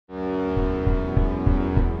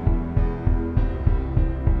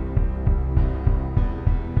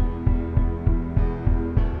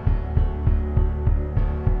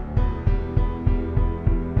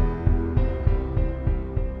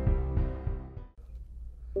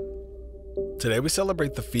Today we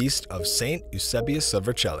celebrate the feast of Saint Eusebius of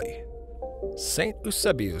Vercelli. Saint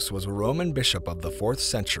Eusebius was a Roman bishop of the 4th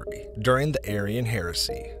century during the Arian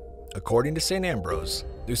heresy. According to St. Ambrose,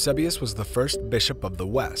 Eusebius was the first bishop of the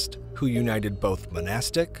West who united both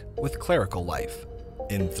monastic with clerical life.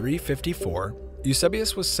 In 354,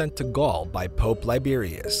 Eusebius was sent to Gaul by Pope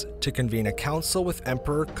Liberius to convene a council with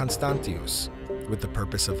Emperor Constantius with the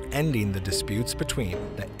purpose of ending the disputes between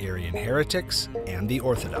the Arian heretics and the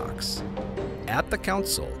Orthodox. At the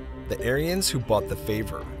council, the Arians who bought the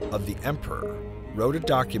favor of the emperor wrote a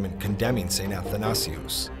document condemning St.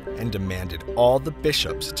 Athanasius and demanded all the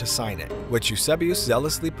bishops to sign it, which Eusebius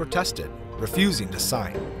zealously protested, refusing to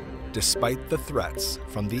sign, despite the threats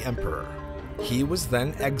from the emperor. He was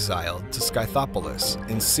then exiled to Scythopolis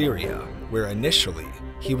in Syria, where initially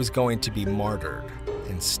he was going to be martyred.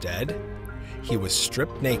 Instead, he was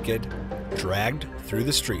stripped naked, dragged through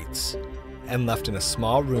the streets, and left in a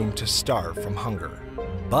small room to starve from hunger.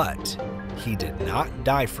 But he did not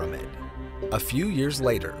die from it. A few years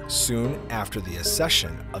later, soon after the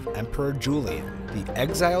accession of Emperor Julian, the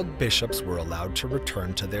exiled bishops were allowed to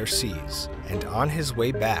return to their sees, and on his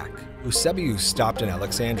way back, Eusebius stopped in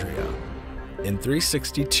Alexandria. In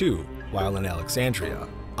 362, while in Alexandria,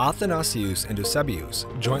 Athanasius and Eusebius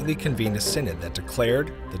jointly convened a synod that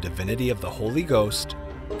declared the divinity of the Holy Ghost,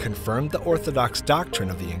 confirmed the Orthodox doctrine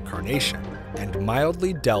of the Incarnation, and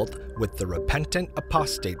mildly dealt with the repentant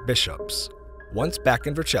apostate bishops. Once back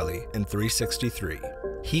in Vercelli in 363,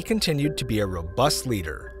 he continued to be a robust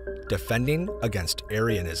leader, defending against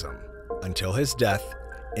Arianism, until his death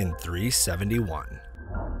in 371.